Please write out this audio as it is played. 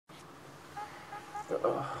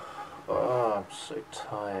I'm so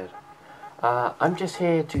tired. I'm just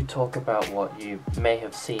here to talk about what you may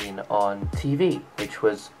have seen on TV, which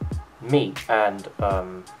was me and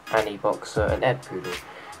Annie Boxer and Ed Poodle.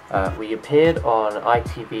 We appeared on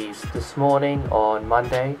ITV's This Morning on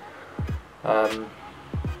Monday. It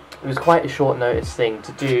was quite a short notice thing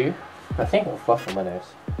to do. I think I'll fluff on my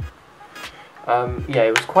nose. Yeah,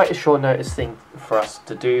 it was quite a short notice thing for us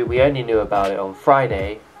to do. We only knew about it on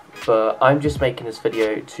Friday, but I'm just making this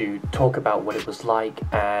video to talk about what it was like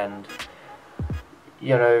and,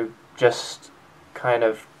 you know, just kind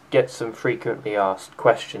of get some frequently asked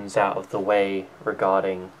questions out of the way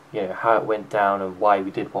regarding, you know, how it went down and why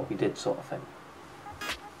we did what we did, sort of thing.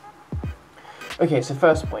 Okay, so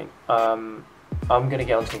first point, I'm going to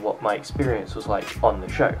get onto what my experience was like on the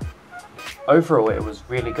show. Overall, it was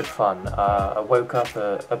really good fun. I woke up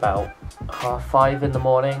at about 5:30 in the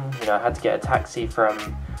morning. You know, I had to get a taxi from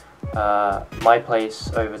my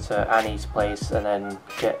place over to Annie's place and then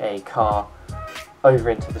get a car over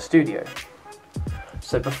into the studio.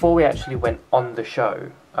 So before we actually went on the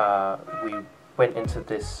show, we went into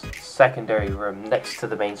this secondary room next to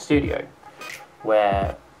the main studio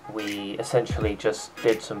where we essentially just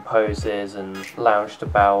did some poses and lounged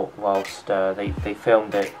about whilst they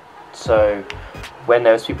filmed it. So when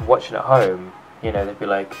there was people watching at home, you know, they'd be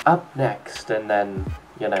like, up next, and then,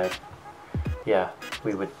 you know, yeah,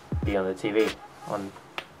 we would be on the TV on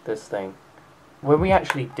this thing. When we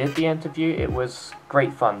actually did the interview, it was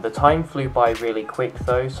great fun. The time flew by really quick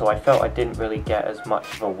though, so I felt I didn't really get as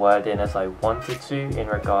much of a word in as I wanted to in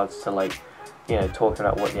regards to, like, you know, talking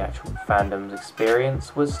about what the actual fandom's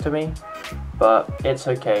experience was to me. But it's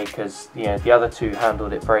okay, because, you know, the other two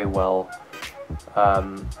handled it very well.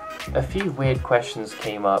 A few weird questions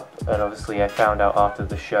came up, and obviously I found out after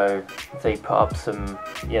the show they put up some,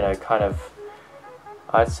 you know, kind of,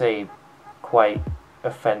 I'd say, quite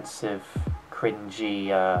offensive,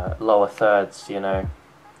 cringy lower thirds, you know.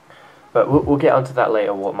 But we'll get onto that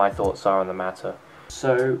later, what my thoughts are on the matter.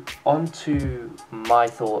 So, on to my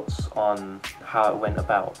thoughts on how it went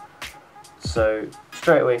about. So,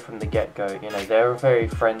 straight away from the get-go, you know, they were very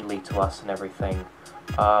friendly to us and everything.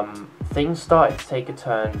 Things started to take a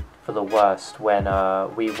turn for the worst when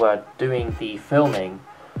we were doing the filming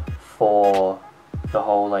for the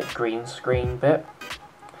whole, like, green screen bit.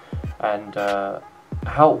 And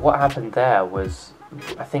what happened there was,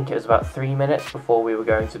 I think it was about 3 minutes before we were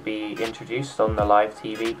going to be introduced on the live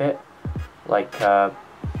TV bit. Like,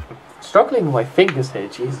 struggling with my fingers here,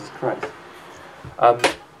 Jesus Christ.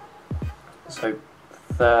 So,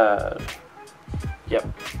 third, yep.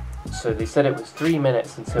 So they said it was 3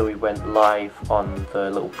 minutes until we went live on the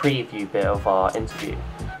little preview bit of our interview.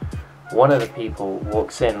 One of the people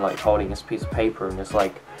walks in, like, holding this piece of paper and is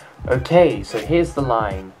like, okay, so here's the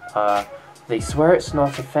line, they swear it's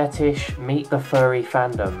not a fetish, meet the furry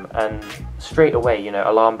fandom. And straight away, you know,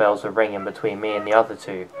 alarm bells were ringing between me and the other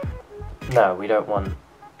two. No, we don't want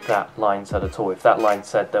that line said at all. If that line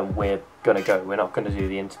said, then we're gonna go, we're not gonna do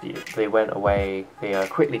the interview. They went away, they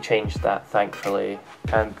quickly changed that, thankfully,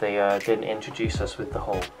 and they didn't introduce us with the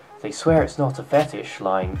whole they swear it's not a fetish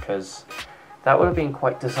line, because that would have been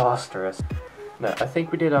quite disastrous. No, I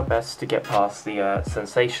think we did our best to get past the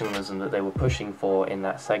sensationalism that they were pushing for in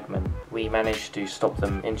that segment. We managed to stop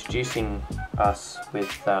them introducing us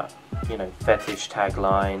with that, you know, fetish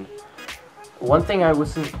tagline. One thing I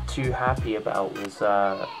wasn't too happy about was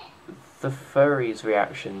the furries'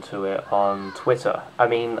 reaction to it on Twitter. I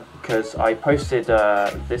mean, because I posted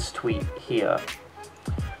this tweet here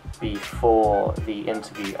before the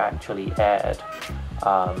interview actually aired,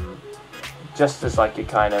 just as like a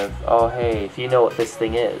kind of, oh hey, if you know what this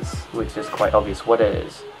thing is, which is quite obvious what it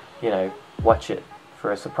is, you know, watch it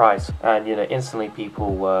for a surprise. And, you know, instantly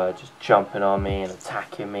people were just jumping on me and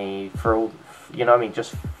attacking me for all, you know what I mean,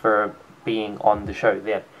 just for being on the show.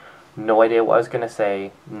 They had no idea what I was going to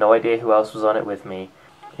say, no idea who else was on it with me.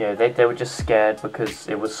 You know, they were just scared because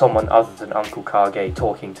it was someone other than Uncle Kage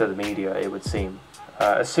talking to the media, it would seem.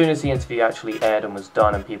 As soon as the interview actually aired and was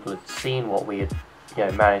done and people had seen what we had, you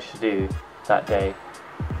know, managed to do that day,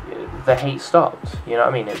 the hate stopped. You know what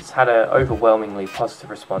I mean? It's had an overwhelmingly positive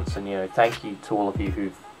response, and, you know, thank you to all of you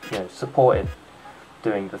who've, you know, supported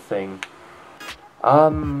doing the thing.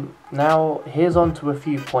 Now here's on to a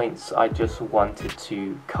few points I just wanted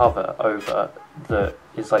to cover over that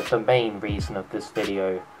is like the main reason of this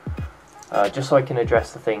video, just so I can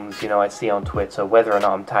address the things, you know, I see on Twitter, whether or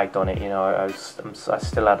not I'm tagged on it. You know, I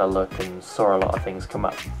still had a look and saw a lot of things come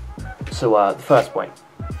up. So the first point,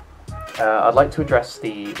 I'd like to address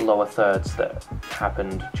the lower thirds that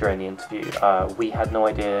happened during the interview. We had no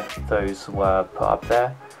idea those were put up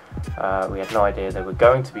there. We had no idea they were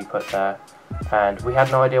going to be put there, and we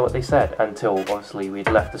had no idea what they said until obviously we'd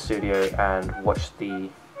left the studio and watched the,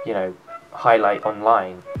 you know, highlight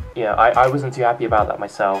online. You know, I wasn't too happy about that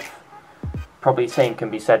myself. Probably same can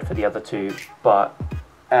be said for the other two, but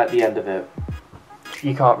at the end of it,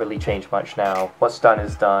 you can't really change much now. What's done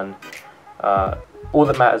is done. All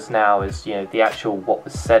that matters now is, you know, the actual what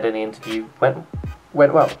was said in the interview went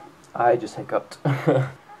well. I just hiccuped.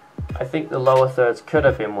 I think the lower thirds could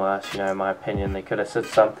have been worse, you know, in my opinion. They could have said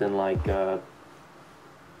something like,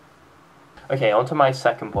 Okay, on to my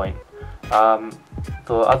second point. The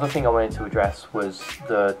other thing I wanted to address was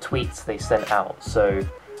the tweets they sent out. So,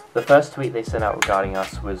 the first tweet they sent out regarding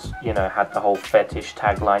us was, you know, had the whole fetish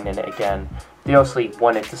tagline in it again. They obviously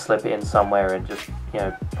wanted to slip it in somewhere and just, you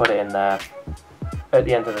know, put it in there. At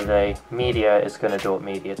the end of the day, media is going to do what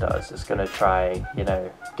media does. It's going to try, you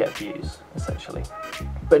know, get views, essentially.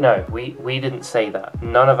 But no, we didn't say that.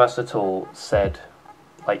 None of us at all said,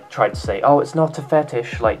 like, tried to say, oh, it's not a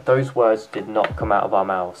fetish. Like, those words did not come out of our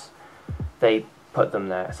mouths. They put them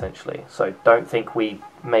there, essentially. So don't think we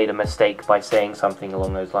made a mistake by saying something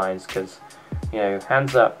along those lines, because, you know,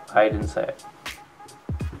 hands up, I didn't say it.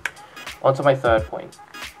 On to my third point.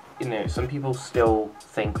 You know, some people still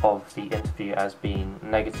think of the interview as being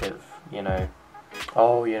negative, you know.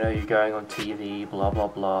 Oh, you know, you're going on TV, blah, blah,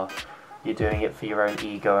 blah. You're doing it for your own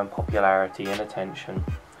ego and popularity and attention.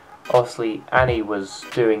 Obviously, Annie was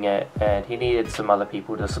doing it and he needed some other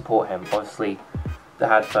people to support him. Obviously, they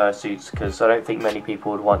had fursuits, because I don't think many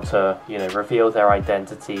people would want to, you know, reveal their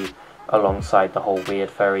identity alongside the whole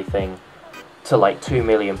weird furry thing to like 2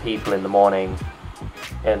 million people in the morning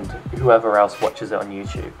and whoever else watches it on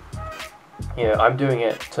YouTube. You know, I'm doing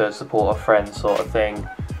it to support a friend sort of thing.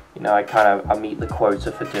 You know, I meet the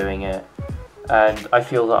quota for doing it, and I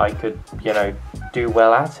feel that I could, you know, do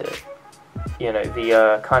well at it. You know,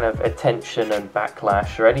 the kind of attention and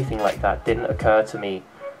backlash or anything like that didn't occur to me.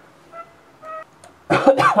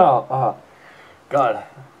 Oh, God,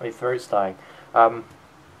 my throat's dying.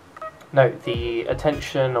 No, the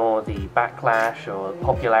attention or the backlash or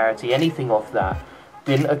popularity, anything of that,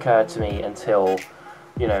 didn't occur to me until,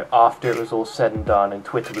 you know, after it was all said and done and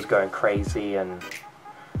Twitter was going crazy, and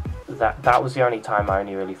that was the only time I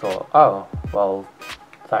only really thought, oh, well,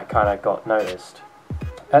 that kind of got noticed.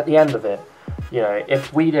 At the end of it, you know,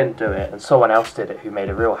 if we didn't do it and someone else did it who made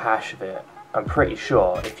a real hash of it, I'm pretty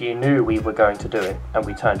sure if you knew we were going to do it and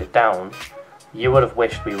we turned it down, you would have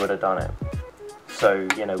wished we would have done it. So,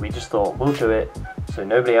 you know, we just thought, we'll do it so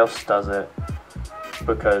nobody else does it,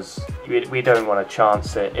 because we don't want to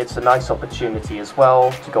chance it. It's a nice opportunity as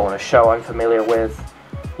well to go on a show I'm familiar with,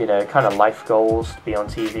 you know, kind of life goals, to be on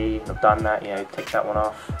TV. I've done that, you know, take that one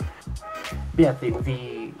off. But yeah,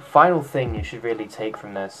 the final thing you should really take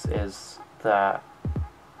from this is that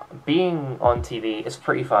being on TV is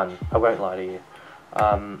pretty fun, I won't lie to you.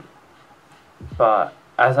 But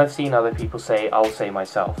as I've seen other people say, I'll say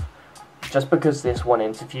myself, just because this one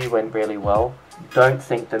interview went really well, don't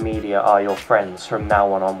think the media are your friends from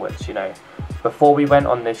now on onwards, you know. Before we went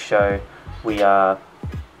on this show, we kind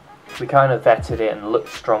of vetted it and looked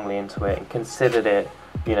strongly into it and considered it,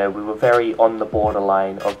 you know, we were very on the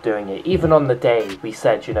borderline of doing it. Even on the day, we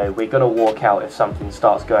said, you know, we're going to walk out if something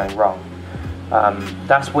starts going wrong.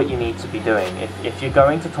 That's what you need to be doing. If you're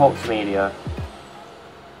going to talk to media,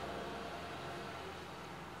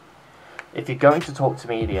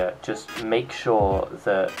 just make sure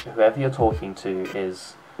that whoever you're talking to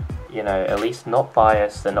is, you know, at least not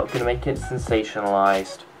biased. They're not going to make it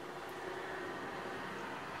sensationalized.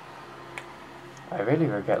 I really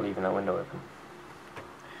regret leaving that window open.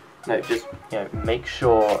 No, just, you know, make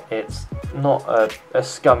sure it's not a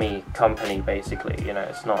scummy company, basically, you know,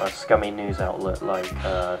 it's not a scummy news outlet like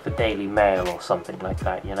the Daily Mail or something like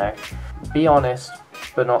that, you know. Be honest,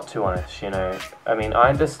 but not too honest, you know. I mean, I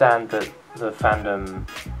understand that the fandom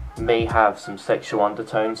may have some sexual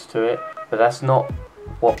undertones to it, but that's not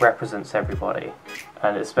what represents everybody.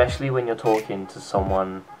 And especially when you're talking to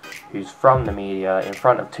someone who's from the media in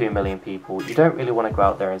front of 2 million people, you don't really want to go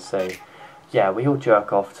out there and say, yeah, we all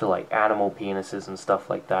jerk off to like animal penises and stuff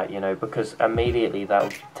like that, you know, because immediately that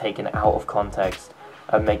would be taken out of context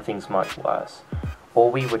and make things much worse.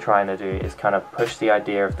 All we were trying to do is kind of push the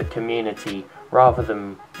idea of the community rather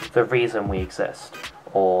than the reason we exist.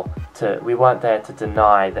 Or we weren't there to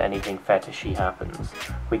deny that anything fetishy happens.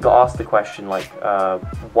 We got asked the question like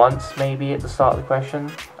once maybe at the start of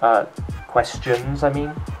the questions, I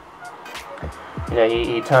mean. You know,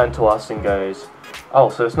 he turned to us and goes, oh,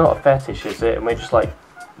 so it's not a fetish, is it? And we're just like,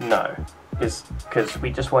 no. It's because we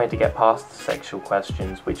just wanted to get past the sexual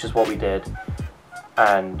questions, which is what we did.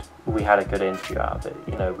 and we had a good interview out of it.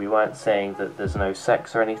 You know, we weren't saying that there's no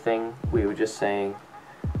sex or anything, we were just saying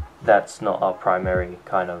that's not our primary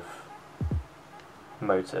kind of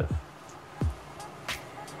motive.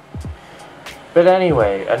 But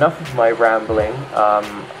anyway, enough of my rambling.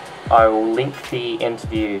 I will link the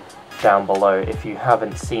interview down below if you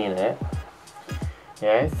haven't seen it.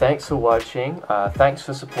 Yeah, thanks for watching. Thanks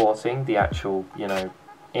for supporting the actual, you know,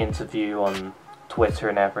 interview on Twitter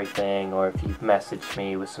and everything, or if you've messaged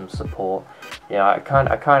me with some support. Yeah, I kind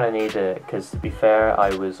of need it, because to be fair,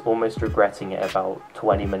 I was almost regretting it about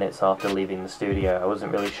 20 minutes after leaving the studio. I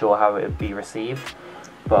wasn't really sure how it would be received,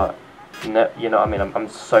 but no, you know, I mean, I'm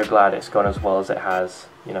so glad it's gone as well as it has.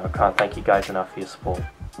 You know, I can't thank you guys enough for your support.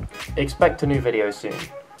 Expect a new video soon,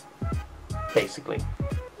 basically.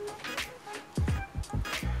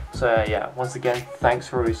 So yeah, once again, thanks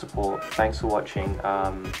for all your support. Thanks for watching.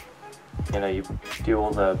 You know, you do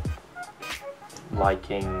all the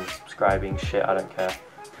liking, subscribing shit, I don't care.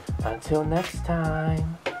 Until next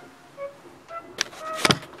time.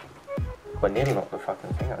 Well, nearly knocked the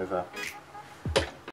fucking thing over.